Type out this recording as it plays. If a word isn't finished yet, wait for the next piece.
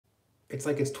It's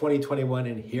like it's 2021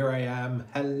 and here I am.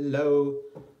 Hello.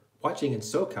 Watching in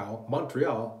SoCal,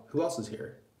 Montreal. Who else is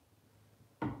here?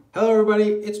 Hello everybody,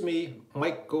 it's me,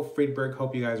 Michael Friedberg.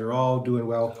 Hope you guys are all doing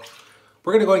well.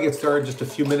 We're gonna go and get started in just a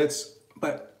few minutes,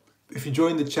 but if you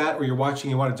join the chat or you're watching,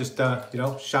 you wanna just,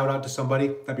 shout out to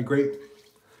somebody, that'd be great.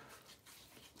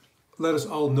 Let us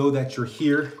all know that you're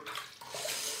here.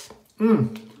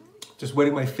 Just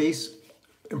wetting my face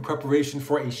in preparation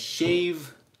for a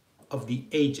shave of the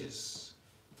ages.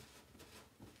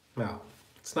 Now,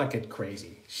 let's not get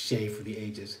crazy. Shave for the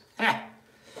ages.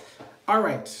 All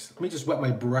right, let me just wet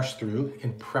my brush through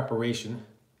in preparation.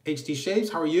 HD Shaves,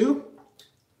 how are you?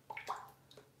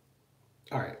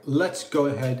 All right, let's go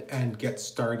ahead and get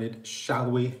started, shall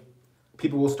we?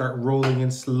 People will start rolling in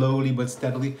slowly but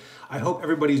steadily. I hope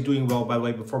everybody's doing well, by the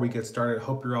way, before we get started. I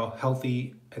hope you're all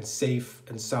healthy and safe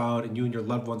and sound and you and your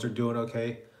loved ones are doing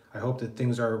okay. I hope that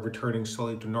things are returning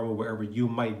slowly to normal wherever you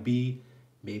might be.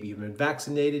 Maybe you've been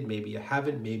vaccinated, maybe you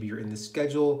haven't, maybe you're in the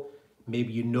schedule,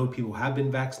 maybe you know people have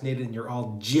been vaccinated and you're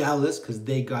all jealous because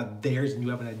they got theirs and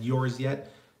you haven't had yours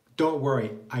yet. Don't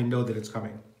worry, I know that it's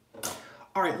coming.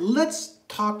 All right, let's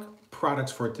talk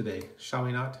products for today, shall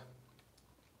we not?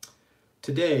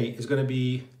 Today is going to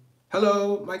be,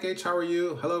 hello, Mike H, how are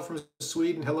you? Hello from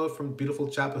Sweden, hello from beautiful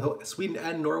Chapel Hill, Sweden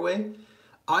and Norway.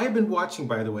 I've been watching,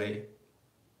 by the way,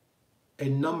 a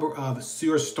number of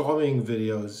Surströmming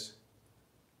videos,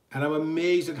 and I'm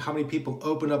amazed at how many people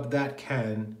open up that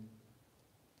can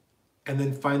and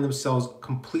then find themselves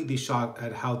completely shocked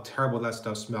at how terrible that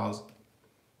stuff smells.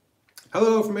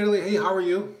 Hello from Italy, hey, how are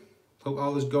you? Hope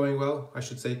all is going well. I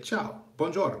should say ciao,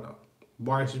 buongiorno,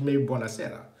 maybe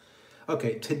buonasera.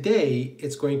 Okay, today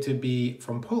it's going to be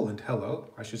from Poland. Hello,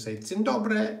 I should say dzień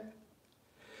dobry.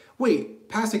 Wait,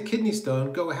 pass a kidney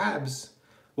stone, go Habs.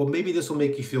 Well, maybe this will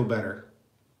make you feel better.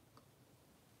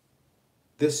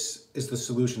 This is the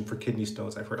solution for kidney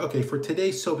stones, I've heard. Okay, for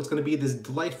today's soap, it's going to be this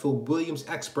delightful Williams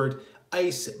Expert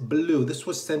Ice Blue. This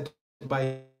was sent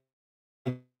by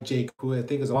Jake, who I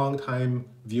think is a long-time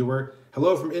viewer.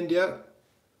 Hello from India.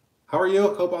 How are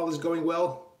you? Hope all is going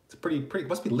well. It's pretty,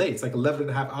 must be late. It's like 11 and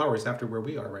a half hours after where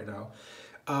we are right now.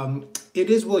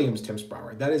 It is Williams, Tim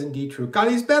Sprower. That is indeed true.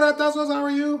 Kalispera, Tassos, how are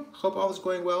you? Hope all is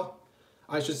going well.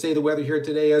 I should say the weather here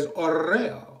today is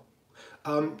Oreo.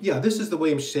 Yeah, this is the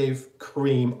Williams Shave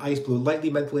Cream Ice Blue,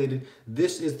 lightly mentholated.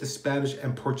 This is the Spanish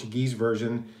and Portuguese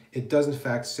version. It does in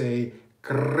fact say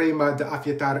crema de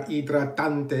afeitar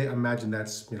hidratante. Imagine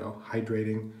that's,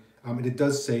 hydrating. And it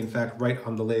does say, in fact, right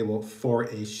on the label, for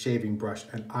a shaving brush,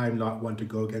 and I'm not one to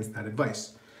go against that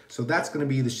advice. So that's going to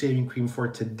be the shaving cream for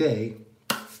today.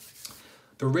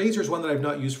 The razor is one that I've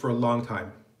not used for a long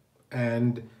time,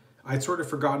 and I'd sort of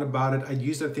forgotten about it. I'd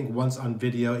used it, I think, once on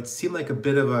video. It seemed like a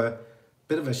bit of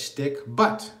a shtick,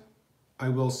 but I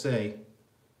will say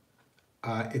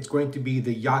it's going to be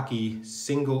the Yaqi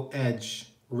single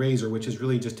edge razor, which is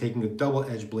really just taking a double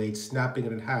edge blade, snapping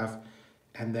it in half,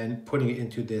 and then putting it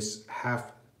into this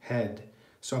half head.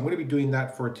 So I'm going to be doing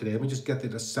that for today. Let me just get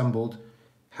it assembled.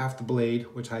 Half the blade,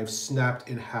 which I've snapped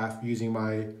in half using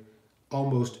my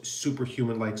almost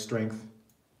superhuman-like strength.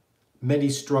 Many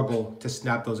struggle to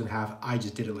snap those in half. I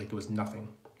just did it like it was nothing.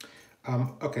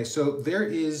 Okay, so there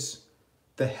is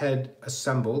the head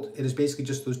assembled. It is basically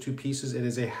just those two pieces. It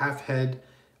is a half head.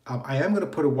 I am going to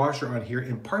put a washer on here,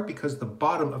 in part because the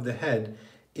bottom of the head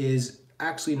is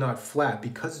actually not flat.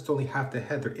 Because it's only half the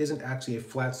head, there isn't actually a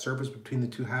flat surface between the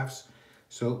two halves.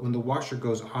 So when the washer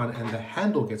goes on and the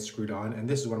handle gets screwed on, and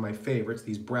this is one of my favorites,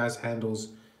 these brass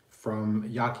handles from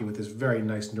Yaqi with this very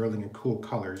nice knurling and cool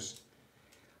colors,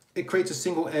 it creates a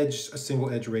single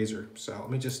edge razor. So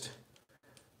I'm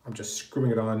just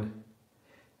screwing it on,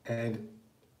 and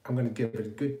I'm going to give it a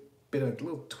good bit of a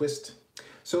little twist.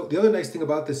 So the other nice thing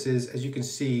about this is, as you can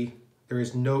see, there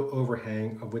is no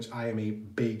overhang, of which I am a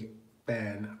big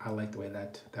fan. I like the way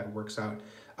that works out.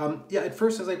 Yeah, at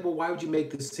first I was like, well, why would you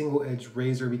make this single edge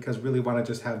razor? Because really want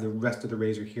to just have the rest of the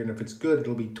razor here, and if it's good,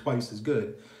 it'll be twice as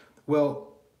good. Well,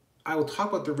 I will talk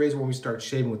about the razor when we start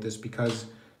shaving with this, because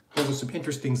those are some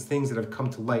interesting things that have come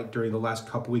to light during the last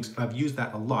couple weeks, and I've used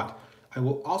that a lot. I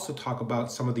will also talk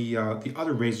about some of the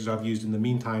other razors I've used in the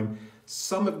meantime.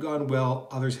 Some have gone well,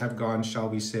 others have gone, shall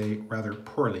we say, rather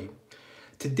poorly.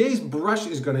 Today's brush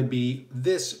is going to be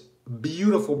this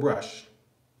beautiful brush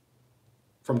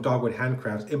from Dogwood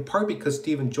Handcrafts, in part because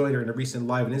Stephen Joyner in a recent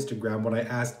live on Instagram, when I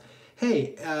asked,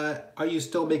 hey, are you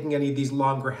still making any of these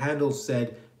longer handles,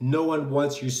 said, no one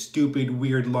wants your stupid,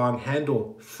 weird, long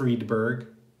handle, Friedberg.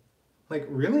 Like,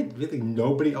 really? Really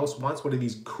nobody else wants one of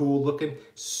these cool looking,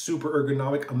 super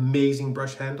ergonomic, amazing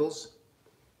brush handles?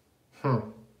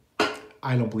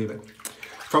 I don't believe it.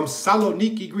 from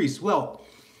Saloniki, Greece. Well,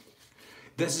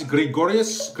 this is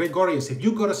Gregorius. Gregorius, if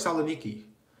you go to Saloniki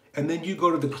and then you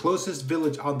go to the closest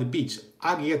village on the beach,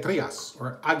 Agiatrias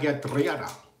or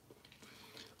Agiatriada.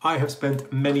 I have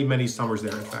spent many, many summers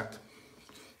there, in fact.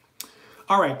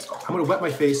 All right, I'm gonna wet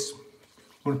my face.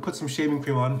 I'm gonna put some shaving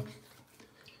cream on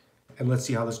and let's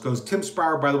see how this goes. Tim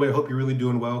Sprower, by the way, I hope you're really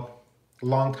doing well.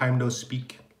 Long time no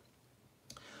speak.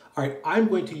 All right, I'm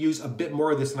going to use a bit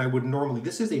more of this than I would normally.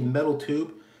 This is a metal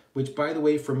tube, which by the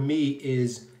way, for me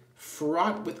is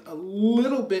fraught with a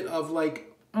little bit of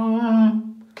like, you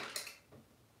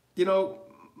know,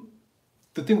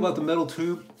 the thing about the metal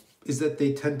tube is that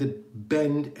they tend to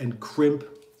bend and crimp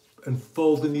and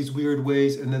fold in these weird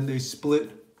ways and then they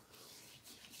split.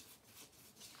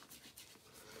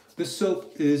 This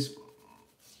soap is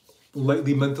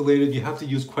lightly mentholated. You have to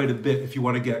use quite a bit if you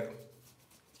want to get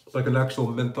like an actual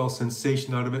menthol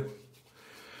sensation out of it.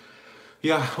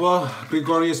 Yeah, well,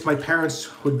 Gregorius, my parents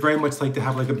would very much like to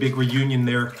have like a big reunion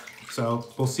there. So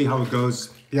we'll see how it goes.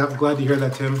 Yeah, I'm glad to hear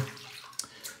that, Tim.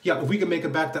 Yeah, if we can make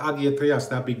it back to Agia Trias,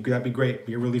 that'd be great. It'd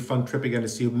be a really fun trip again to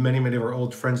see many, many of our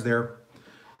old friends there.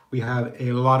 We have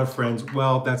a lot of friends.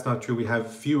 Well, that's not true. We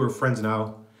have fewer friends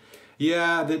now.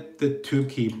 Yeah, the tube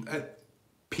key.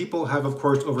 People have, of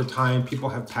course, over time, people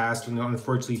have passed, and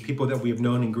unfortunately, people that we have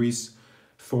known in Greece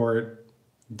for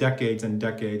decades and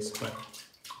decades, but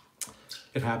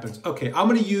it happens. Okay, I'm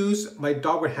gonna use my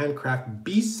Dogwood Handcraft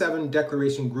B7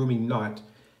 Declaration Grooming Knot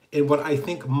in what I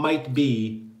think might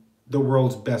be the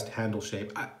world's best handle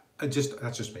shape. That's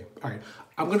just me. All right,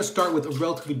 I'm gonna start with a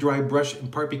relatively dry brush, in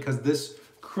part because this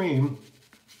cream,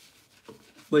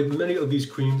 like many of these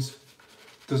creams,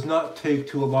 does not take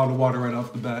to a lot of water right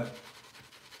off the bat.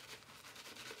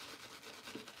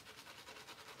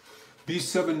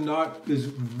 B7 knot is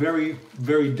very,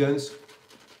 very dense.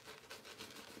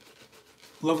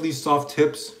 Lovely soft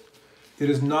tips. It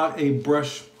is not a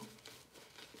brush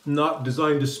not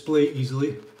designed to splay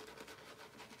easily.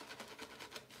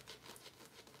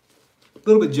 A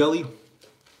little bit jelly.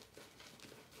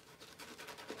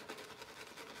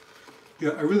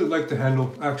 Yeah, I really like the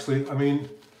handle, actually. I mean,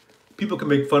 people can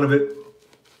make fun of it,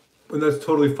 and that's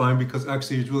totally fine because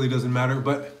actually it really doesn't matter,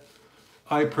 but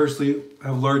I personally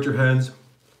have larger hands,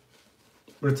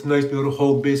 but it's nice to be able to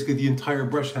hold basically the entire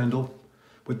brush handle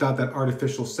without that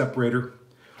artificial separator.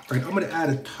 All right, I'm gonna add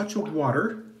a touch of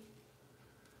water,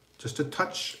 just a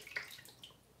touch,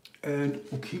 and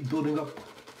we'll keep building up.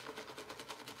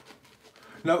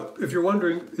 Now, if you're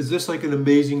wondering, is this like an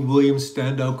amazing Williams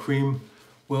standout cream?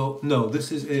 Well, no,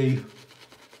 this is a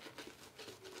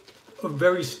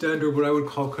very standard, what I would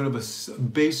call kind of a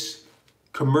base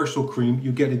commercial cream.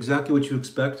 You get exactly what you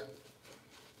expect,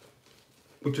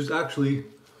 which is actually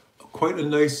quite a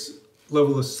nice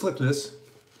level of slickness,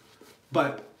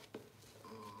 but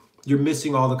you're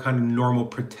missing all the kind of normal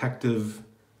protective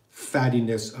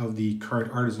fattiness of the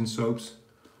current artisan soaps.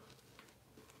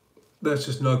 That's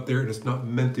just not there, and it's not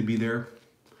meant to be there.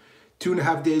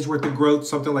 2.5 days worth of growth,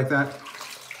 something like that.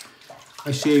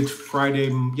 I shaved Friday,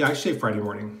 yeah, I shaved Friday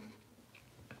morning.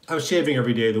 I was shaving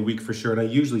every day of the week for sure, and I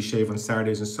usually shave on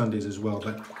Saturdays and Sundays as well,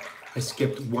 but I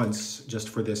skipped once just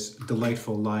for this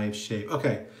delightful live shave.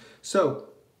 Okay, so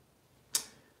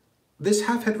this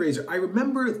half head razor, I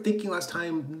remember thinking last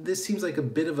time, this seems like a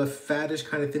bit of a faddish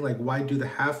kind of thing, like why do the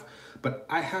half? But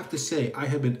I have to say, I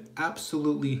have been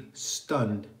absolutely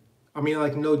stunned. I mean,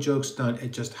 like no joke stunned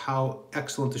at just how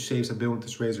excellent the shaves have been with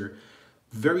this razor.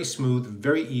 Very smooth,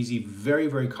 very easy, very,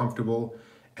 very comfortable.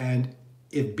 And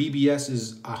if BBS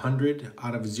is 100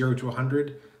 out of 0 to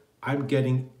 100, I'm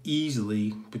getting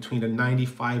easily between a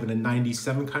 95 and a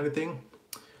 97 kind of thing.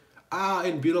 Ah,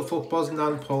 in beautiful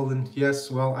Poznan, Poland. Yes,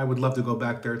 well, I would love to go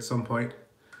back there at some point.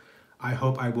 I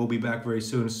hope I will be back very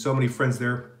soon. So many friends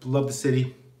there. Love the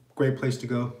city. Great place to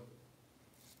go.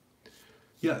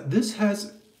 Yeah, this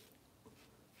has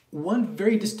one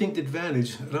very distinct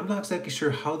advantage, and I'm not exactly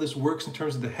sure how this works in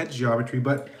terms of the head geometry,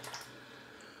 but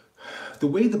the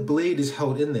way the blade is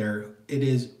held in there, it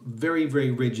is very,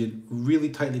 very rigid, really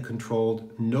tightly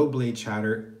controlled, no blade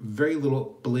chatter, very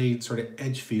little blade sort of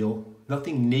edge feel,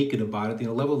 nothing naked about it. The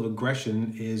level of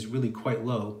aggression is really quite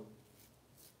low.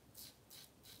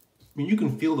 I mean, you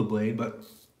can feel the blade, but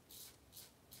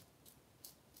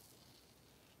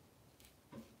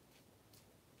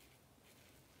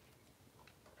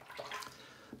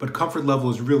comfort level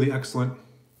is really excellent.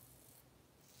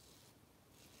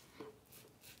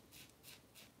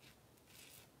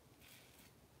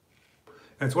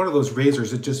 And it's one of those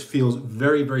razors that just feels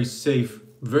very, very safe,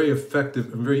 very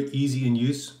effective, and very easy in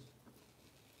use.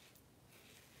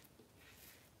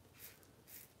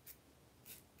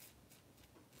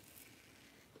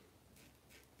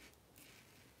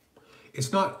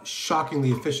 It's not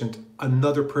shockingly efficient.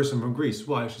 Another person from Greece.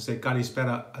 Well, I should say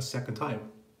Kalispera a second time.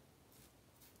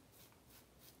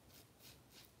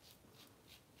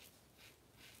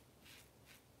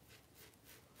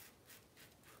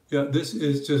 Yeah, this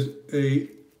is just a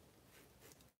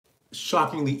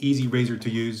shockingly easy razor to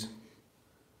use.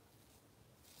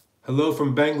 Hello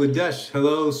from Bangladesh.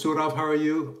 Hello, Surav, how are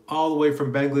you? All the way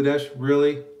from Bangladesh.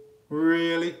 Really?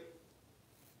 Really?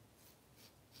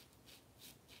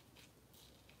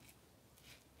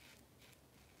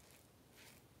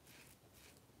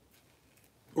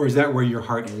 Or is that where your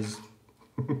heart is?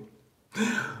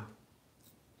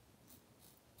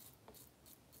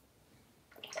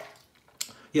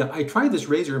 Yeah, I tried this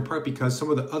razor in part because some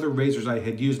of the other razors I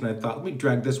had used, and I thought, let me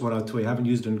drag this one out too. I haven't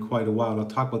used it in quite a while. I'll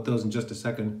talk about those in just a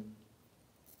second.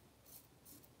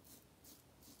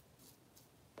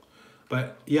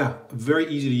 But yeah, very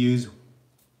easy to use,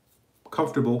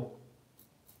 comfortable.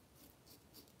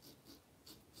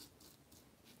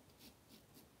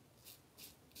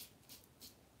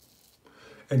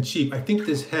 And cheap. I think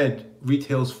this head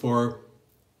retails for,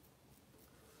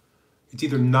 it's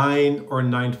either $9 or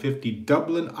 $9.50.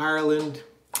 Dublin, Ireland.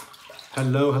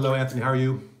 Hello, hello, Anthony. How are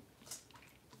you?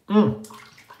 All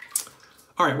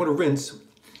right, what a rinse.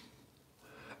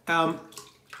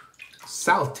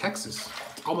 South Texas.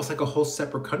 Almost like a whole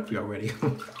separate country already.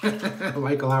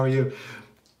 Michael, how are you?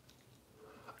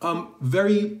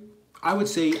 Very, I would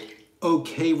say,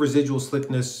 okay residual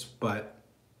slickness, but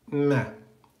meh.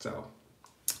 So,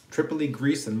 Tripoli,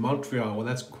 Greece, and Montreal. Well,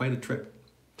 that's quite a trip.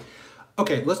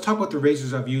 Okay, let's talk about the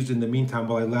razors I've used in the meantime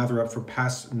while I lather up for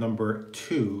pass number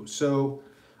 2. So,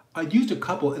 I used a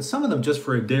couple, and some of them just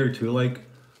for a day or two. Like,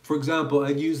 for example, I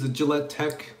used the Gillette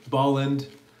Tech ball end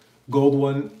gold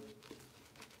one.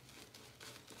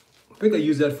 I think I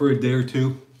used that for a day or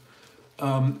two.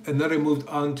 And then I moved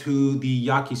on to the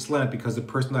Yaqi slant because the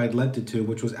person I had lent it to,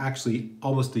 which was actually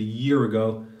almost a year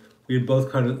ago, we had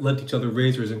both kind of lent each other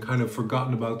razors and kind of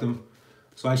forgotten about them.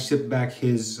 So I shipped back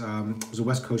his, it was a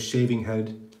West Coast shaving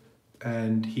head,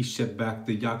 and he shipped back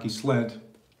the Yaqi slant.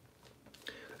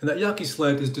 And that Yaqi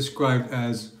slant is described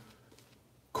as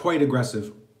quite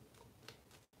aggressive.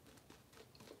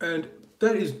 And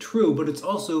that is true, but it's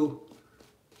also,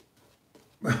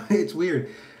 it's weird.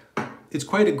 It's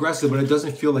quite aggressive, but it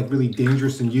doesn't feel like really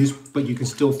dangerous in use, but you can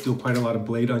still feel quite a lot of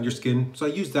blade on your skin. So I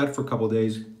used that for a couple of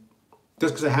days.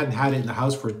 Just because I hadn't had it in the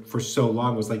house for so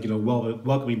long, was like, you know,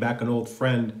 welcoming back an old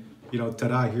friend, you know,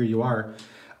 ta-da, here you are.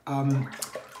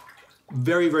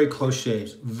 Very, very close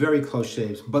shaves, very close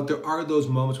shaves. But there are those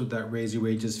moments with that razor where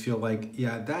you just feel like,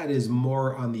 yeah, that is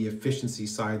more on the efficiency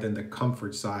side than the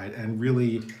comfort side. And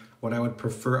really, what I would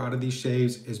prefer out of these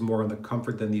shaves is more on the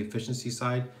comfort than the efficiency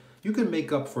side. You can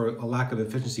make up for a lack of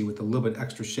efficiency with a little bit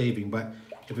extra shaving, but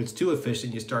if it's too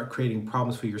efficient, you start creating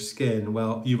problems for your skin.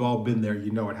 Well, you've all been there,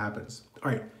 you know what happens.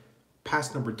 All right,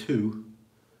 pass number 2.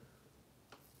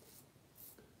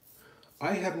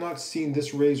 I have not seen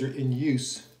this razor in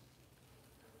use.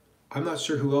 I'm not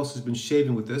sure who else has been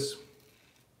shaving with this,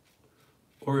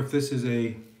 or if this is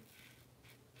a,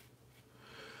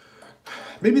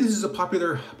 maybe this is a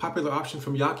popular option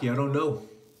from Yaqi, I don't know.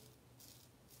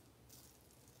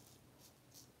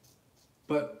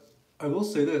 But I will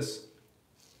say this.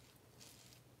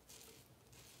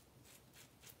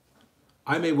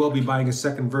 I may well be buying a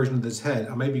second version of this head.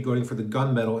 I may be going for the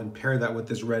gunmetal and pair that with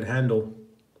this red handle.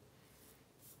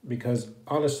 Because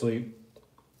honestly,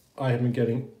 I have been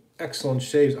getting excellent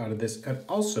shaves out of this. And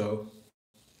also,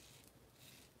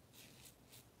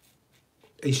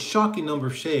 a shocking number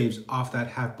of shaves off that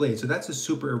half blade. So that's a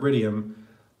super iridium.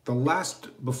 The last,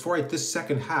 this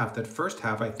second half, that first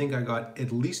half, I think I got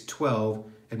at least 12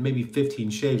 and maybe 15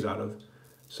 shaves out of.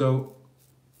 So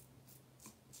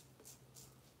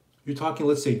you're talking,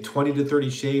 let's say 20 to 30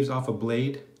 shaves off a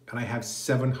blade, and I have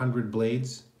 700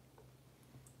 blades.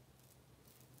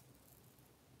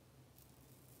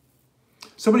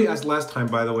 Somebody asked last time,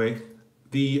 by the way,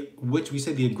 which we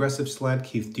said the aggressive slant,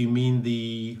 Keith, do you mean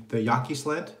the Yaqi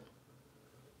slant?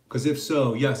 Because if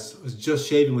so, yes, I was just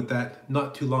shaving with that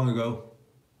not too long ago.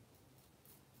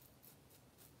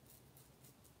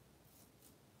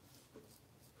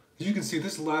 As you can see,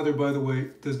 this lather, by the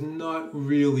way, doesn't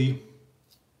really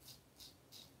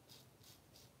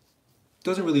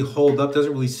hold up,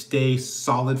 doesn't really stay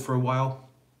solid for a while.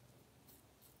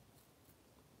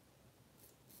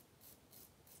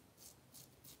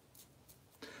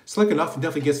 Slick enough and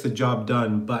definitely gets the job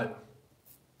done, but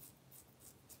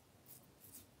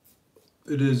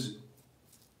it is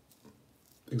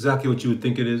exactly what you would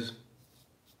think it is.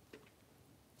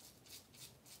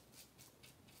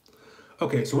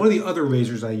 Okay, so one of the other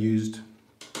razors I used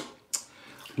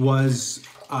was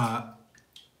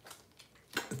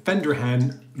fender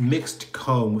hand mixed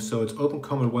comb. So it's open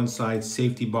comb on one side,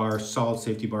 safety bar, solid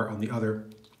safety bar on the other.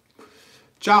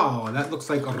 Ciao, that looks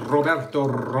like Roberto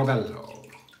Robello.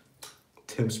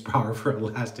 Tim Sprower for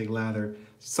Elastic Lather,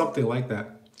 something like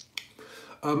that.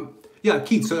 Yeah,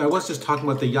 Keith, so I was just talking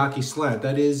about the Yaqi sled.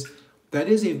 That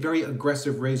is a very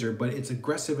aggressive razor, but it's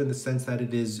aggressive in the sense that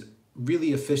it is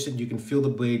really efficient. You can feel the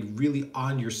blade really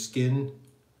on your skin.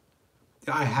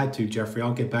 I had to, Jeffrey.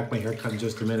 I'll get back my haircut in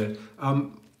just a minute.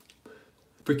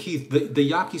 For Keith, the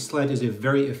Yaqi sled is a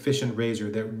very efficient razor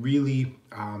that really,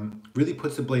 really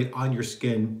puts the blade on your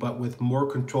skin, but with more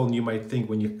control than you might think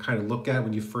when you kind of look at it,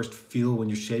 when you first feel when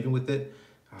you're shaving with it.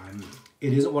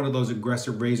 It isn't one of those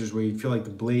aggressive razors where you feel like the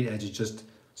blade edge is just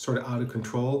sort of out of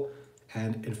control.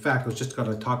 And in fact, I was just going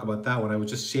to talk about that when I was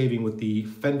just shaving with the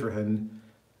fender hand,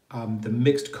 the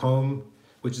mixed comb,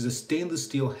 which is a stainless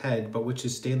steel head, but which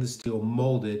is stainless steel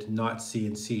molded, not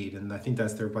CNC'd. And I think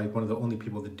that's they're like one of the only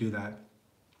people that do that.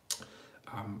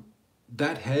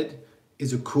 That head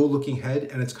is a cool looking head,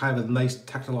 and it's kind of a nice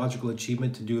technological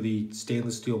achievement to do the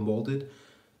stainless steel molded,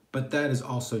 but that is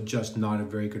also just not a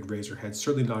very good razor head.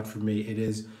 Certainly not for me. It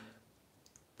is,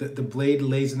 the blade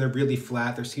lays in there really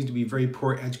flat. There seems to be very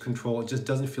poor edge control. It just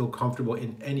doesn't feel comfortable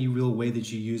in any real way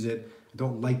that you use it. I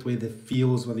don't like the way that it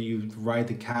feels, whether you ride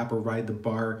the cap or ride the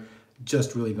bar.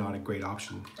 Just really not a great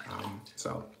option.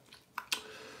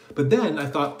 But then I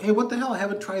thought, hey, what the hell? I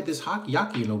haven't tried this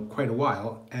Yaqi in quite a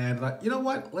while. And I thought, you know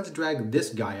what? Let's drag this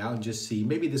guy out and just see.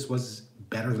 Maybe this was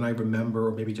better than I remember,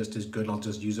 or maybe just as good. I'll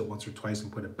just use it once or twice and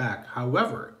put it back.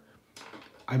 However,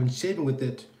 I've been shaving with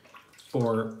it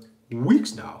for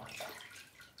weeks now.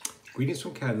 Greetings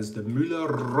from Canada. This is the Müller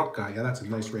Rocca. Yeah, that's a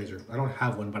nice razor. I don't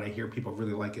have one, but I hear people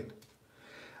really like it.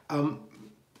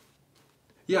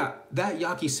 Yeah, that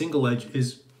Yaqi single edge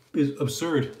is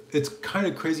absurd. It's kind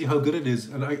of crazy how good it is,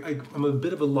 and I'm a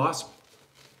bit of a loss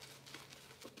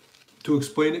to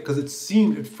explain it because it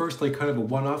seemed at first like kind of a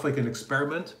one-off, like an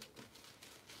experiment.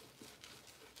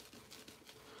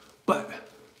 But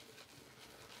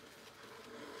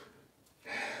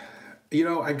you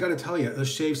know, I gotta tell you, the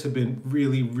shaves have been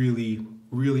really, really,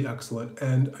 really excellent,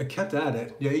 and I kept at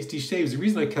it. Yeah, HD shaves. The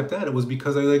reason I kept at it was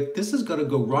because I like this is gonna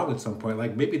go wrong at some point.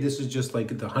 Like maybe this is just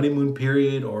like the honeymoon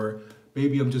period, or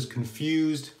maybe I'm just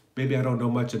confused. Maybe I don't know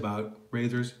much about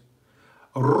razors.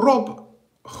 Rob,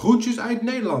 groetjes uit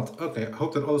Nederland. Okay, I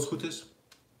hope that alles goed is.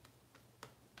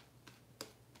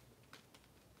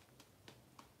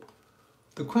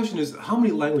 The question is, how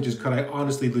many languages could I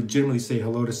honestly, legitimately say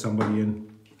hello to somebody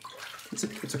in?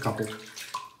 It's a couple.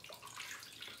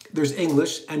 There's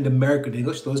English and American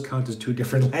English. Those count as two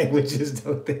different languages,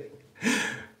 don't they?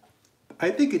 I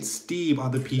think it's Steve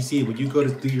on the PC. When you go to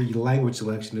do your language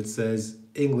selection, it says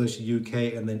English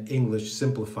UK and then English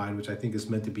simplified, which I think is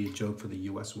meant to be a joke for the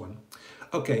US one.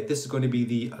 Okay, this is going to be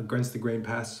the against the grain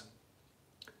pass.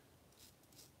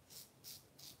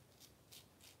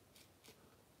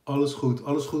 Alles goed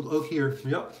ook hier.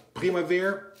 Ja, prima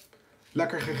weer.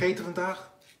 Lekker gegeten vandaag.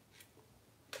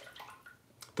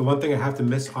 The one thing I have to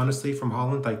miss, honestly, from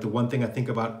Holland, like the one thing I think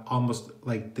about almost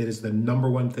like that is the number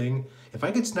one thing. If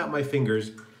I could snap my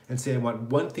fingers and say I want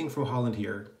one thing from Holland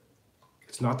here,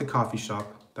 it's not the coffee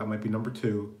shop. That might be number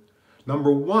two.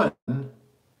 Number one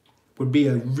would be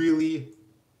a really,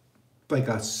 like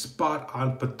a spot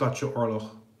on patatje oorlog.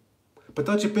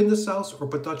 Patatje pindasaus or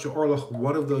patatje oorlog,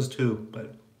 one of those two.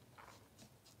 But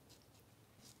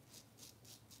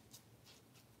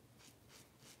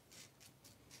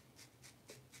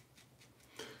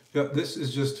yeah, this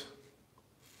is just,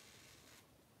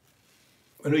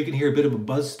 I know you can hear a bit of a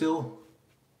buzz still.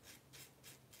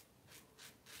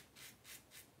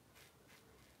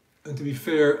 And to be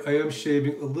fair, I am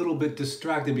shaving a little bit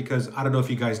distracted because I don't know if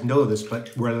you guys know this,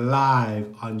 but we're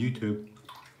live on YouTube.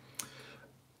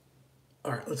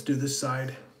 All right, let's do this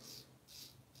side.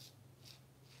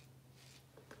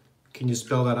 Can you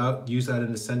spell that out? Use that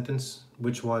in a sentence.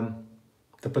 Which one?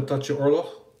 The patatje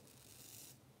oorlog?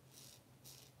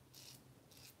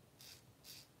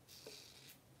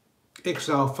 Ik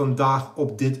zou vandaag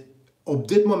op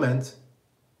dit moment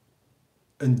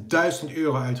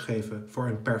 €1000 uitgeven voor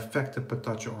een perfecte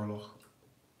patatje oorlog.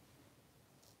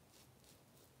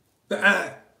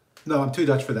 No, I'm too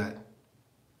Dutch for that.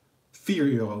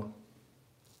 €4.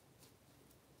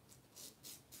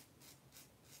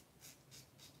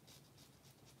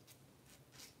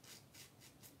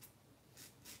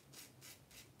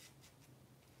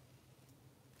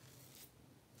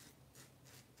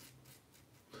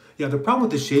 Yeah, the problem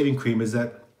with the shaving cream is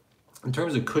that in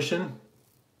terms of cushion,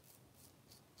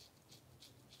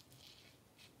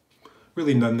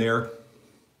 really none there.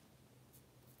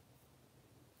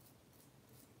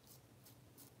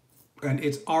 And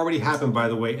it's already happened, by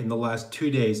the way, in the last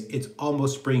 2 days. It's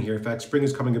almost spring here. In fact, spring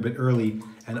is coming a bit early,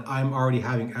 and I'm already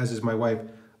having, as is my wife,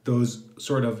 those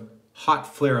sort of hot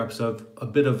flare-ups of a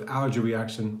bit of allergy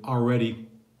reaction already.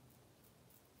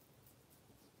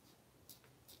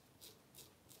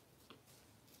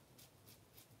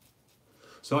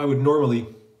 So I would normally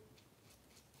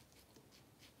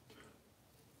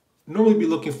be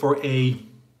looking for a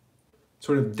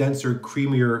sort of denser,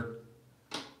 creamier,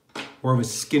 more of a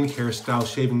skincare style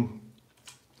shaving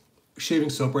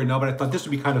soap right now, but I thought this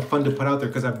would be kind of fun to put out there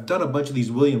because I've done a bunch of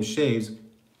these Williams shaves,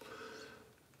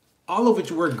 all of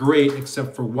which work great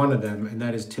except for one of them, and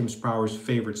that is Tim Sprower's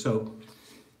favorite soap.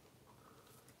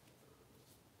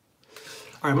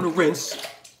 All right, I'm gonna rinse.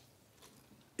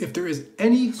 If there is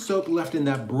any soap left in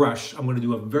that brush, I'm gonna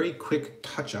do a very quick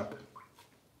touch-up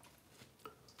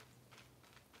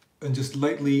and just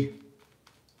lightly,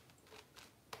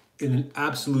 in an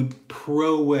absolute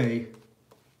pro way,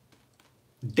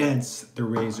 dents the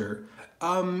razor.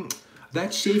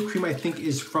 That shave cream, I think,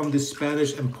 is from the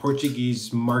Spanish and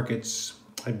Portuguese markets,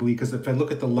 I believe, because if I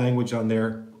look at the language on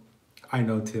there, I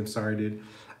know, Tim, sorry, dude.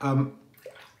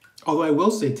 Although I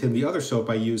will say, Tim, the other soap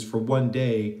I used for one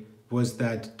day was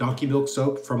that donkey milk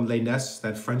soap from Les Ness,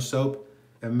 that French soap.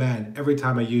 And man, every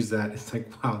time I use that, it's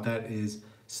like, wow, that is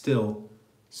still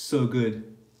so good.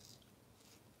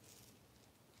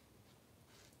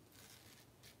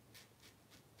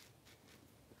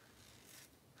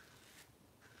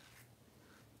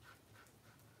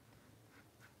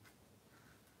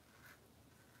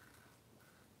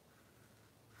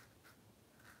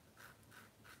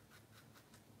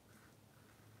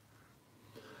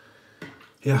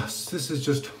 Yes, this is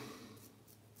just...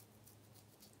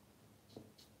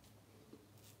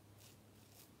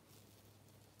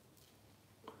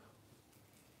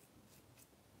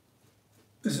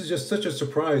 This is just such a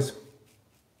surprise.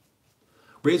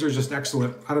 Razor is just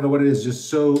excellent. I don't know what it is, just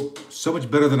so much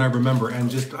better than I remember.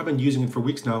 And just, I've been using it for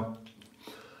weeks now.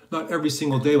 Not every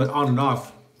single day, but on and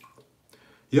off.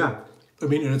 Yeah, I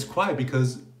mean, and it's quiet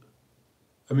because,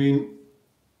 I mean,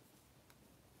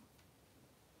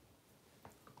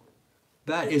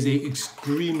 that is a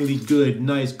extremely good,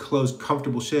 nice, close,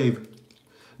 comfortable shave.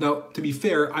 Now, to be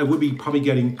fair, I would be probably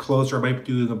getting closer. I might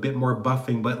be doing a bit more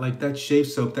buffing, but like that shave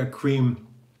soap, that cream,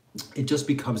 it just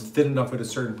becomes thin enough at a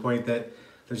certain point that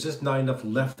there's just not enough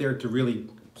left there to really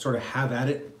sort of have at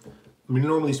it. I mean,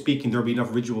 normally speaking, there'll be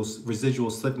enough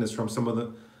residual slickness from some of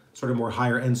the sort of more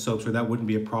higher end soaps where that wouldn't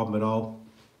be a problem at all.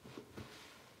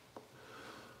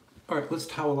 All right, let's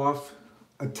towel off.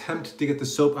 Attempt to get the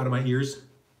soap out of my ears.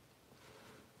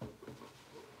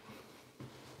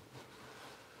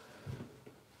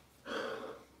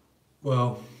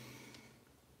 Well,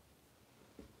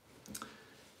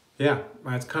 yeah,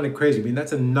 it's kind of crazy. I mean,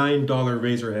 that's a $9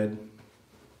 razor head.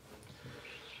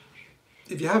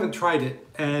 If you haven't tried it,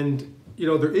 and you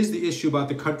know, there is the issue about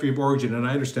the country of origin, and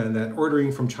I understand that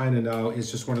ordering from China now is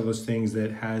just one of those things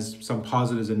that has some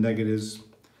positives and negatives.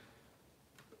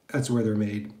 That's where they're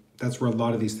made. That's where a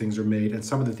lot of these things are made, and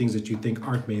some of the things that you think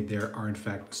aren't made there are in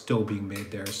fact still being made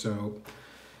there. So,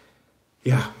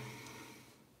 yeah.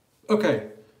 Okay.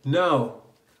 Now,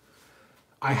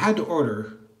 I had to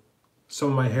order some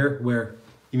of my hair where,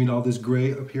 you mean all this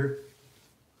gray up here?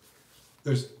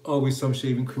 There's always some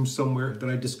shaving cream somewhere that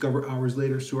I discover hours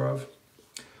later, Surav.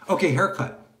 Okay,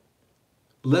 haircut.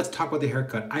 Let's talk about the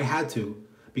haircut. I had to,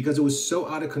 because it was so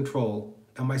out of control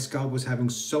and my scalp was having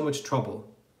so much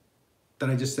trouble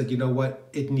that I just said, you know what?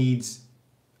 It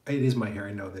is my hair.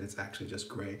 I know that it's actually just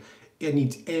gray. It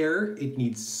needs air, it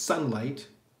needs sunlight,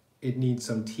 it needs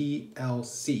some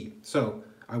TLC. So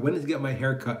I went in to get my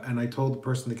hair cut and I told the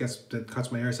person that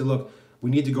cuts my hair, I said, look, we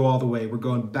need to go all the way. We're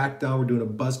going back down, we're doing a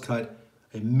buzz cut,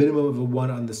 a minimum of a 1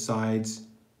 on the sides.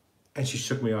 And she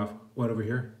shook me off. What, over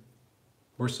here?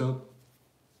 More soap?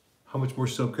 How much more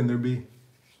soap can there be?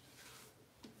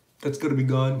 That's gonna be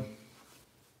gone.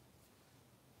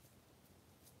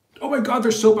 Oh my God,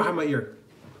 there's soap behind my ear.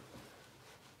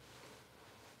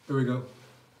 There we go.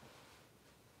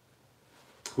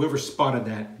 Whoever spotted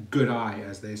that, good eye,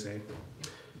 as they say.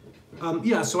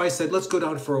 Yeah, so I said, let's go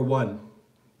down for a 1.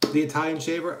 The Italian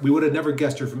shaver, we would have never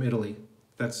guessed her from Italy.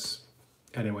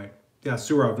 Anyway. Yeah,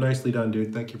 Surav, nicely done,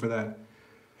 dude. Thank you for that.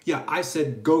 Yeah, I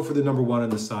said, go for the number 1 on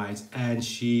the sides, and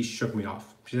she shook me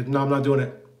off. She said, no, I'm not doing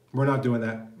it. We're not doing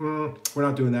that. We're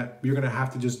not doing that. You're gonna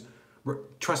have to just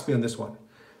trust me on this one.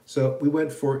 So we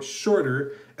went for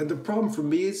shorter, and the problem for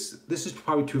me is, this is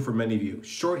probably true for many of you,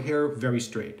 short hair, very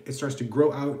straight. It starts to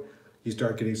grow out, you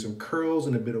start getting some curls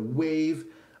and a bit of wave.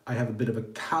 I have a bit of a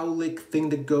cowlick thing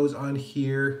that goes on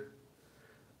here.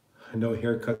 No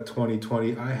haircut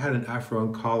 2020. I had an afro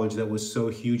in college that was so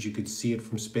huge you could see it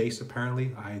from space,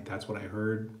 apparently. That's what I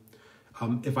heard.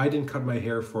 If I didn't cut my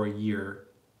hair for a year,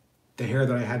 the hair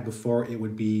that I had before, it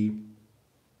would be,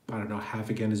 I don't know, half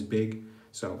again as big.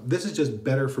 So this is just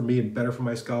better for me and better for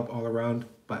my scalp all around.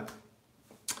 But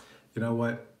you know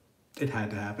what? It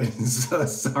had to happen. So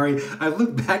sorry. I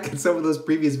looked back at some of those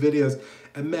previous videos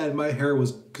and man, my hair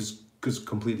was just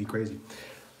completely crazy.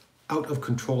 Out of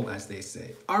control, as they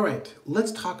say. All right,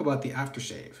 let's talk about the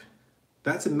aftershave.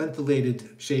 That's a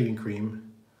mentholated shaving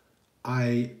cream.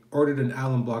 I ordered an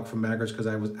alum block from Maggers because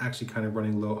I was actually kind of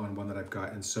running low on one that I've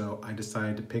got. And so I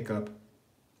decided to pick up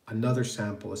another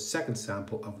sample, a second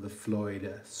sample of the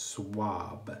Floyd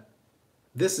Swab.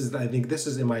 This is, I think this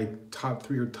is in my top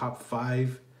 3 or top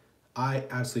 5. I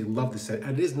absolutely love this set.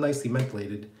 And it is nicely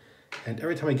mentholated. And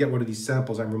every time I get one of these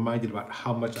samples, I'm reminded about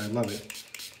how much I love it.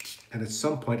 And at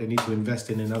some point, I need to invest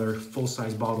in another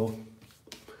full-size bottle.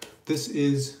 This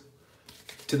is,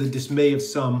 to the dismay of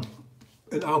some,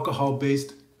 an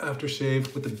alcohol-based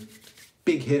aftershave with a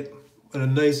big hit and a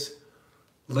nice,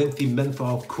 lengthy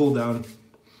menthol cool down.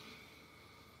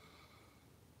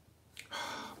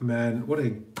 Man, what a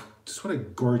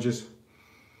gorgeous,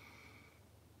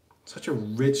 such a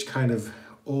rich kind of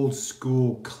old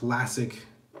school, classic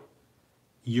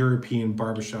European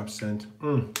barbershop scent.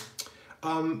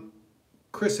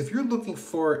 Chris, if you're looking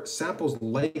for samples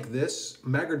like this,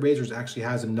 Maggard Razors actually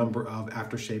has a number of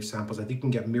aftershave samples. I think you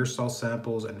can get Mearsal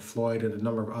samples and Floyd and a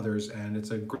number of others, and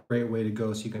it's a great way to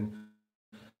go so you can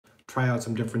try out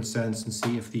some different scents and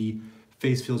see if the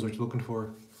face feels what you're looking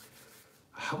for.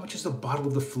 How much is the bottle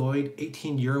of the Floyd?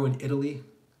 18 euro in Italy?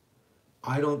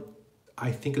 I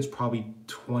think it's probably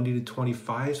 20 to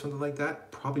 25, something like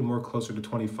that. Probably more closer to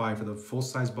 25 for the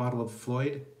full-size bottle of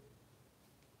Floyd.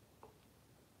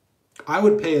 I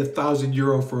would pay 1,000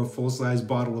 euro for a full-size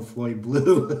bottle of Floyd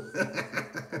Blue.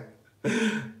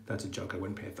 That's a joke. I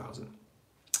wouldn't pay 1,000.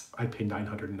 I'd pay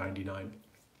 999.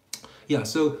 Yeah,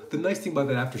 so the nice thing about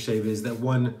that aftershave is that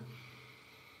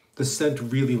the scent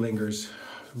really lingers.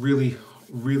 Really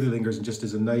lingers and just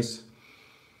is a nice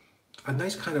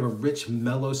kind of a rich,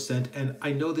 mellow scent. And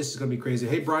I know this is going to be crazy.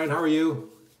 Hey, Brian, how are you?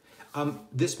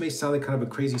 This may sound like kind of a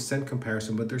crazy scent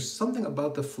comparison, but there's something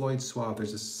about the Floyd Swab.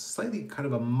 There's a slightly kind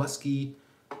of a musky,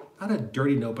 not a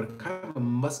dirty note, but kind of a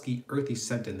musky, earthy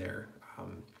scent in there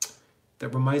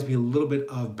that reminds me a little bit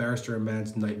of Barrister and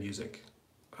Mann's Night Music.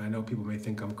 I know people may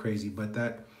think I'm crazy, but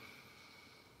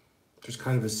there's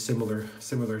kind of a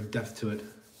similar depth to it.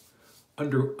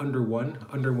 Under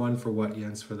one for what,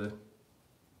 Jens? For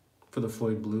the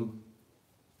Floyd Blue.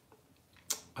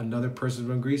 Another person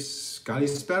from Greece, Scotty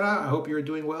Spera. I hope you're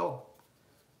doing well.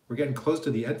 We're getting close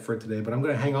to the end for today, but I'm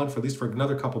going to hang on for at least for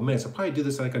another couple minutes. I'll probably do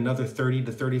this like another 30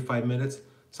 to 35 minutes,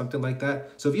 something like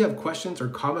that. So if you have questions or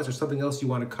comments or something else you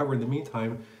want to cover in the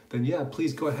meantime, then yeah,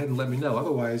 please go ahead and let me know.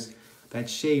 Otherwise, that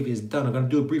shave is done. I'm going to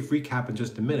do a brief recap in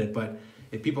just a minute, but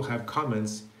if people have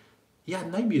comments, yeah,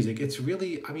 Night Music, it's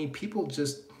really, I mean, people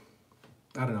just,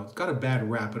 I don't know, it's got a bad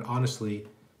rap, but honestly,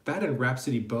 that and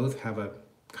Rhapsody both have a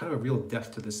kind of a real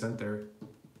depth to the scent there.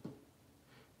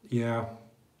 Yeah.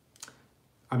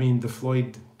 I mean, the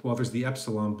Floyd, well, there's the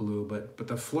Epsilon Blue, but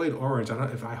the Floyd Orange,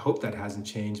 I hope that hasn't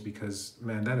changed because,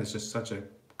 man, that is just such a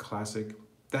classic.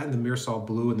 That and the Mearsal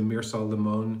Blue and the Mearsal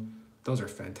Limon, those are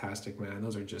fantastic, man.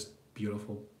 Those are just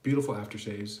beautiful, beautiful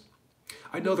aftershaves.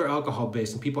 I know they're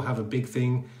alcohol-based and people have a big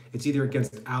thing. It's either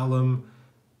against alum.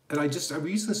 And I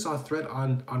recently saw a thread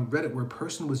on Reddit where a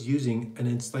person was using, and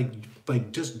it's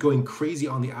like just going crazy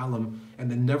on the alum and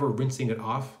then never rinsing it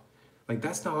off. Like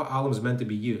that's not how alum is meant to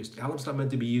be used. Alum's not meant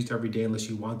to be used every day unless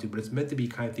you want to, but it's meant to be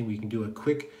kind of thing where you can do a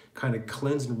quick kind of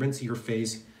cleanse and rinse of your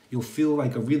face. You'll feel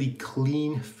like a really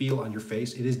clean feel on your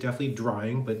face. It is definitely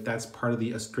drying, but that's part of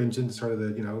the astringent, sort of the,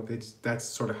 you know, that's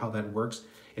sort of how that works.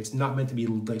 It's not meant to be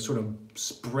like sort of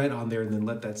spread on there and then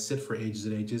let that sit for ages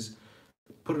and ages.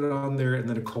 Put it on there and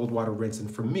then a cold water rinse.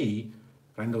 And for me,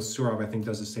 I know Surab I think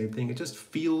does the same thing. It just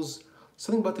feels,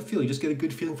 something about the feel. You just get a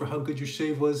good feeling for how good your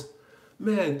shave was.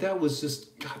 Man, that was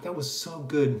just, God, that was so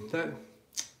good. That,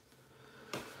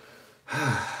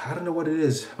 I don't know what it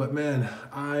is, but man,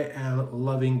 I am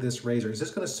loving this razor. Is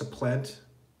this going to supplant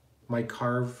my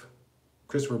Carve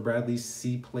Christopher Bradley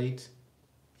C plate?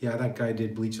 Yeah, that guy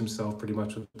did bleach himself pretty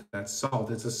much with that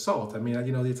salt. It's a salt. I mean,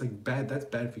 you know, it's like bad. That's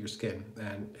bad for your skin,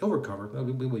 and he'll recover.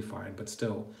 We'll be fine. But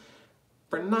still,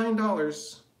 for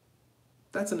 $9,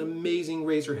 that's an amazing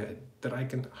razor head that I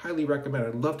can highly recommend.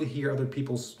 I'd love to hear other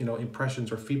people's, you know,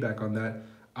 impressions or feedback on that.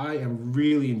 I am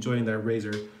really enjoying that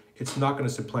razor. It's not going to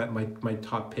supplant my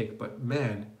top pick, but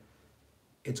man,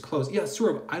 It's close. Yeah,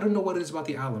 Surab, I don't know what it is about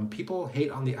the alum. People hate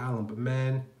on the alum, but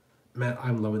man,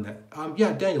 I'm loving that.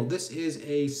 Yeah, Daniel, this is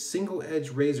a single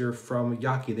edge razor from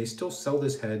Yaqi. They still sell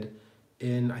this head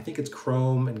in, I think it's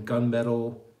chrome and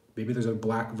gunmetal. Maybe there's a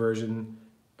black version.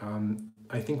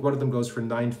 I think one of them goes for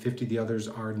 $9.50. The others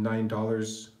are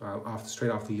 $9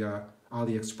 straight off the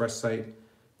AliExpress site.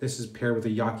 This is paired with a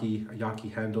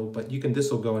Yaqi handle, but this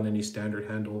will go on any standard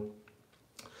handle.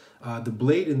 The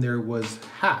blade in there was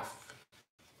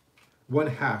one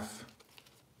half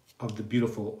of the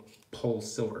beautiful Pole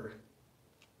Silver.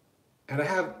 And I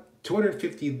have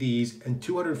 250 of these and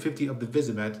 250 of the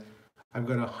Visimet. I've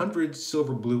got 100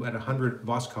 Silver Blue and 100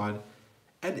 Voskhod.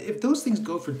 And if those things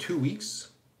go for 2 weeks,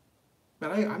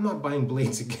 man, I'm not buying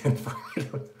blades again for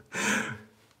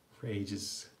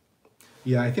ages.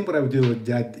 Yeah, I think what I would do with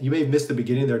that, you may have missed the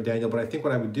beginning there, Daniel, but I think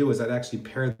what I would do is I'd actually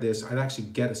pair this, I'd actually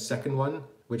get a second one,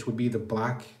 which would be the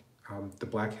black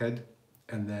head,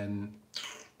 and then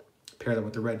pair that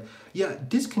with the red. Yeah,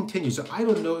 discontinued. So I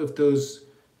don't know if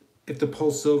the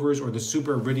Pole Silvers or the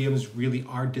Super Iridiums really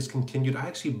are discontinued. I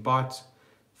actually bought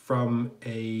from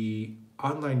a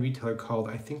online retailer called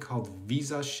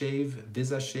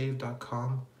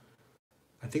visashave.com.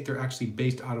 I think they're actually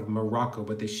based out of Morocco,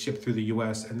 but they ship through the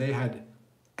US, and they had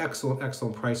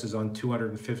excellent prices on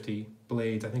 250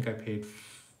 blades. I think I paid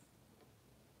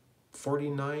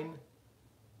 $49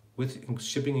 with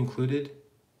shipping included.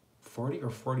 40 or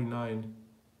 49?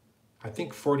 I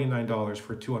think $49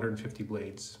 for 250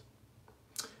 blades.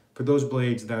 For those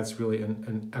blades, that's really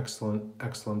an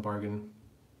excellent bargain.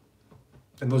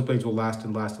 And those blades will last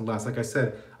and last and last. Like I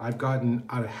said, I've gotten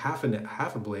out of half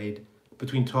a blade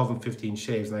between 12 and 15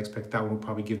 shaves, and I expect that one will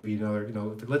probably give me another,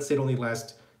 let's say it only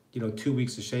lasts, 2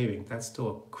 weeks of shaving. That's still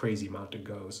a crazy amount to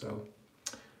go. So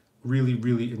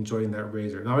really enjoying that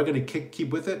razor. Now I'm going to keep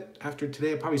with it after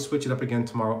today. I'll probably switch it up again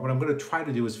tomorrow. What I'm going to try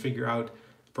to do is figure out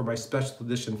for my special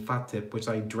edition fat tip, which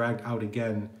I dragged out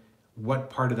again, what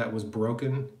part of that was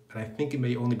broken. And I think it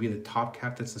may only be the top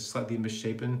cap that's slightly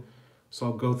misshapen. So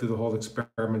I'll go through the whole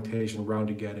experimentation round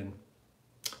again and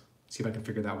see if I can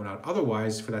figure that one out.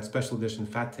 Otherwise, for that special edition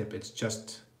fat tip, it's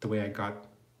just the way I got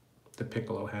the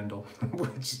Piccolo handle,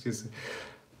 which is a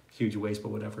huge waste, but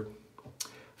whatever.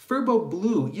 Furbo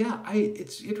Blue, yeah,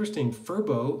 it's interesting.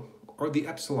 Furbo or the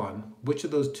Epsilon, which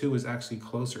of those two is actually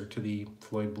closer to the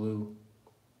Floyd Blue,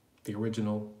 the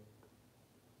original?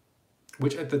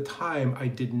 Which at the time, I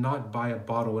did not buy a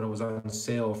bottle when it was on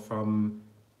sale from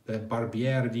the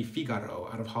Barbiere di Figaro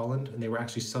out of Holland, and they were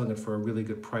actually selling it for a really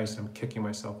good price. I'm kicking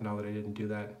myself now that I didn't do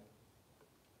that.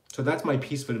 So that's my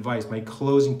piece of advice, my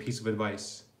closing piece of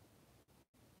advice.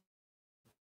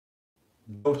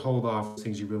 Don't hold off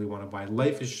things you really want to buy.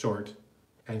 Life is short,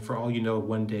 and for all you know,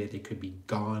 one day they could be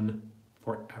gone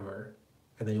forever,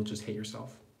 and then you'll just hate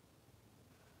yourself.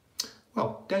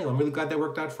 Well, Daniel, I'm really glad that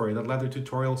worked out for you. That leather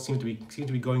tutorial seems to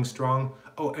be going strong.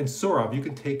 Oh, and Saurabh, you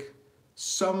can take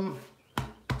some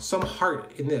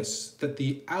heart in this, that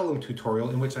the alum tutorial,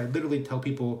 in which I literally tell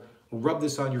people, rub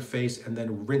this on your face and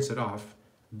then rinse it off,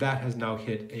 that has now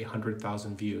hit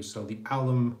 100,000 views. So the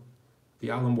alum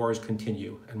wars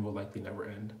continue and will likely never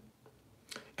end.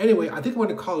 Anyway, I think I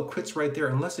want to call it quits right there,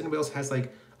 unless anybody else has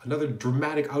like another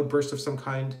dramatic outburst of some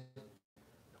kind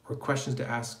or questions to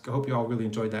ask. I hope you all really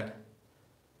enjoyed that.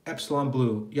 Epsilon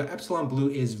Blue. Yeah, Epsilon Blue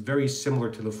is very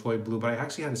similar to the Floyd Blue, but I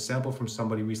actually had a sample from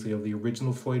somebody recently of the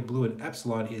original Floyd Blue, and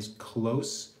Epsilon is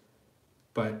close,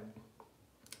 but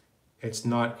it's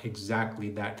not exactly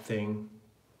that thing.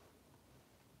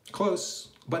 Close.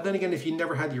 But then again, if you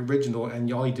never had the original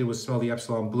and all you did was smell the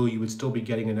Epsilon Blue, you would still be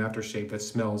getting an aftershave that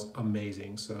smells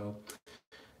amazing. So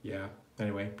yeah,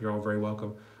 anyway, you're all very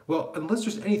welcome. Well, unless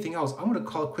there's anything else, I'm going to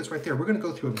call it quits right there. We're going to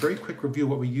go through a very quick review of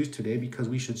what we used today because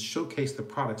we should showcase the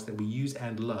products that we use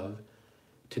and love.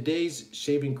 Today's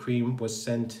shaving cream was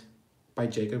sent by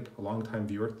Jacob, a longtime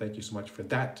viewer. Thank you so much for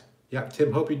that. Yeah,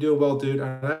 Tim, hope you're doing well, dude.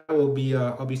 And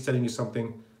I'll be sending you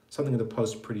something in the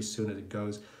post pretty soon as it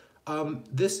goes.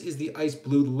 This is the Ice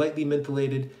Blue Lightly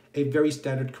Mentholated, a very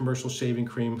standard commercial shaving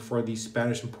cream for the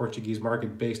Spanish and Portuguese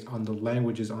market based on the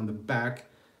languages on the back.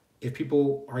 If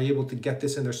people are able to get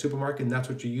this in their supermarket and that's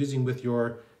what you're using with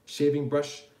your shaving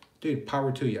brush, dude,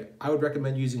 power to you. I would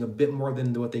recommend using a bit more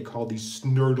than what they call the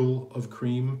snurdle of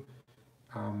cream.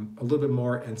 A little bit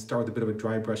more, and start with a bit of a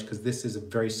dry brush because this is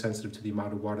very sensitive to the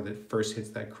amount of water that first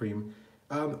hits that cream.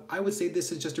 I would say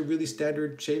this is just a really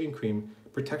standard shaving cream.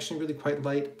 Protection really quite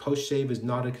light. Post-shave is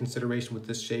not a consideration with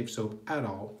this shave soap at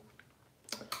all.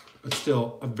 But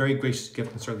still, a very gracious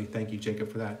gift, and certainly thank you,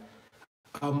 Jacob, for that.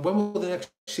 When will the next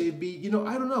shave be? I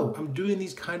don't know. I'm doing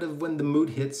these kind of when the mood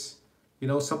hits. you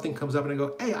know, something comes up and I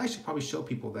go, hey, I should probably show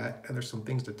people that. And there's some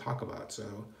things to talk about.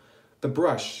 So the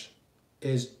brush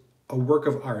is a work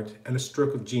of art and a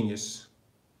stroke of genius.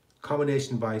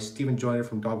 Combination by Stephen Joyner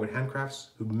from Dogwood Handcrafts,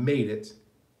 who made it,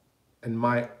 and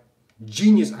my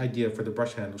genius idea for the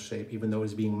brush handle shape, even though it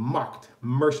is being mocked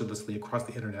mercilessly across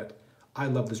the internet. I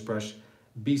love this brush.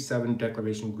 B7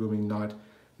 Declaration Grooming Knot.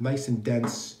 Nice and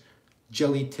dense,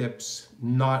 jelly tips,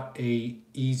 not a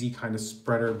easy kind of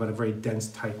spreader, but a very dense,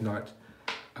 tight knot.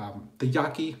 The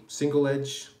Yaqi single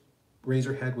edge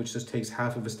razor head, which just takes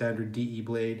half of a standard DE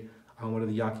blade on one of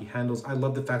the Yaqi handles. I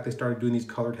love the fact they started doing these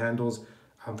colored handles.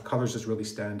 The colors just really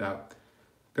stand out.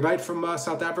 Good night from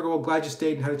South Africa. Well, glad you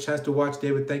stayed and had a chance to watch.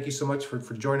 David, thank you so much for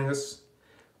joining us.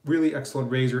 Really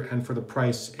excellent razor, and for the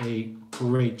price, a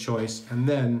great choice. And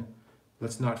then,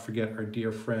 let's not forget our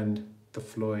dear friend, the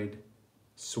Floyd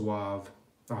Suave.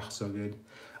 Oh, so good.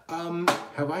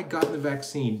 Have I gotten the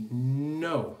vaccine?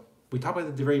 No. We talked about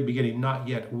it at the very beginning, not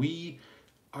yet.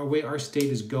 Our way our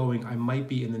state is going, I might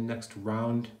be in the next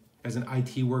round. As an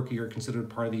IT worker, you're considered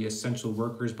part of the essential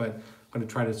workers, but I'm going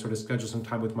to try to sort of schedule some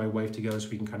time with my wife together so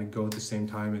we can kind of go at the same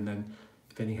time, and then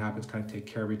if anything happens, kind of take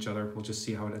care of each other. We'll just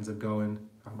see how it ends up going.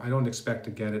 I don't expect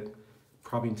to get it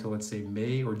probably until, let's say,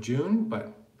 May or June,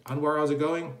 but Anwar, how's it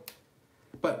going?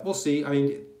 But we'll see. I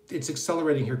mean, it's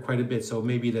accelerating here quite a bit, so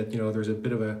maybe that, you know, there's a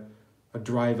bit of a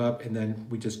drive up, and then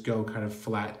we just go kind of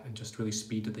flat and just really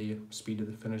speed to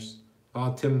the finish.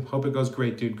 Oh, Tim, hope it goes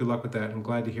great, dude. Good luck with that. I'm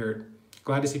glad to hear it.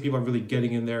 Glad to see people are really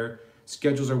getting in there.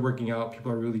 Schedules are working out.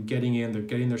 People are really getting in. They're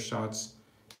getting their shots.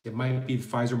 It might be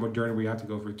Pfizer, Moderna, where you have to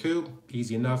go for 2.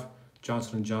 Easy enough.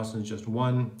 Johnson & Johnson is just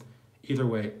 1. Either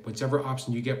way, whichever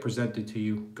option you get presented to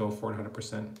you, go for it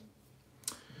 100%.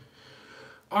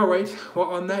 All right.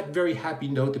 Well, on that very happy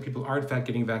note that people are in fact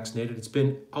getting vaccinated, it's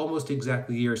been almost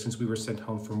exactly a year since we were sent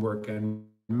home from work, and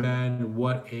man,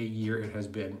 what a year it has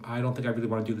been. I don't think I really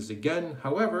want to do this again.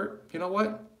 However, you know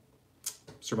what?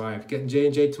 Survive. Getting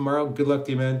J&J tomorrow. Good luck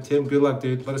to you, man. Tim, good luck,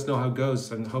 dude. Let us know how it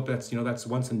goes, and hope that's, you know, that's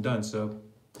once and done. So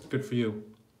good for you.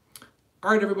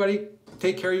 All right, everybody.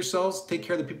 Take care of yourselves. Take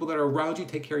care of the people that are around you.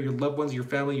 Take care of your loved ones, your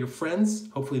family, your friends.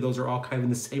 Hopefully those are all kind of in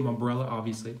the same umbrella,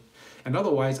 obviously. And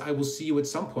otherwise, I will see you at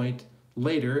some point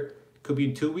later. Could be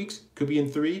in 2 weeks. Could be in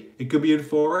 3. It could be in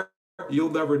 4.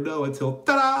 You'll never know until,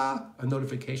 ta-da, a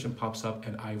notification pops up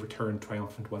and I return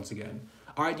triumphant once again.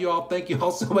 All right, you all. Thank you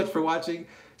all so much for watching.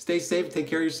 Stay safe, take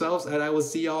care of yourselves, and I will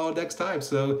see you all next time.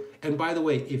 So, and by the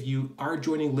way, if you are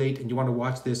joining late and you want to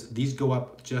watch this, these go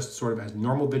up just sort of as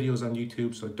normal videos on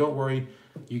YouTube. So don't worry,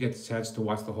 you get the chance to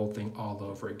watch the whole thing all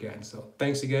over again. So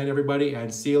thanks again, everybody,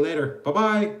 and see you later.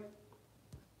 Bye-bye.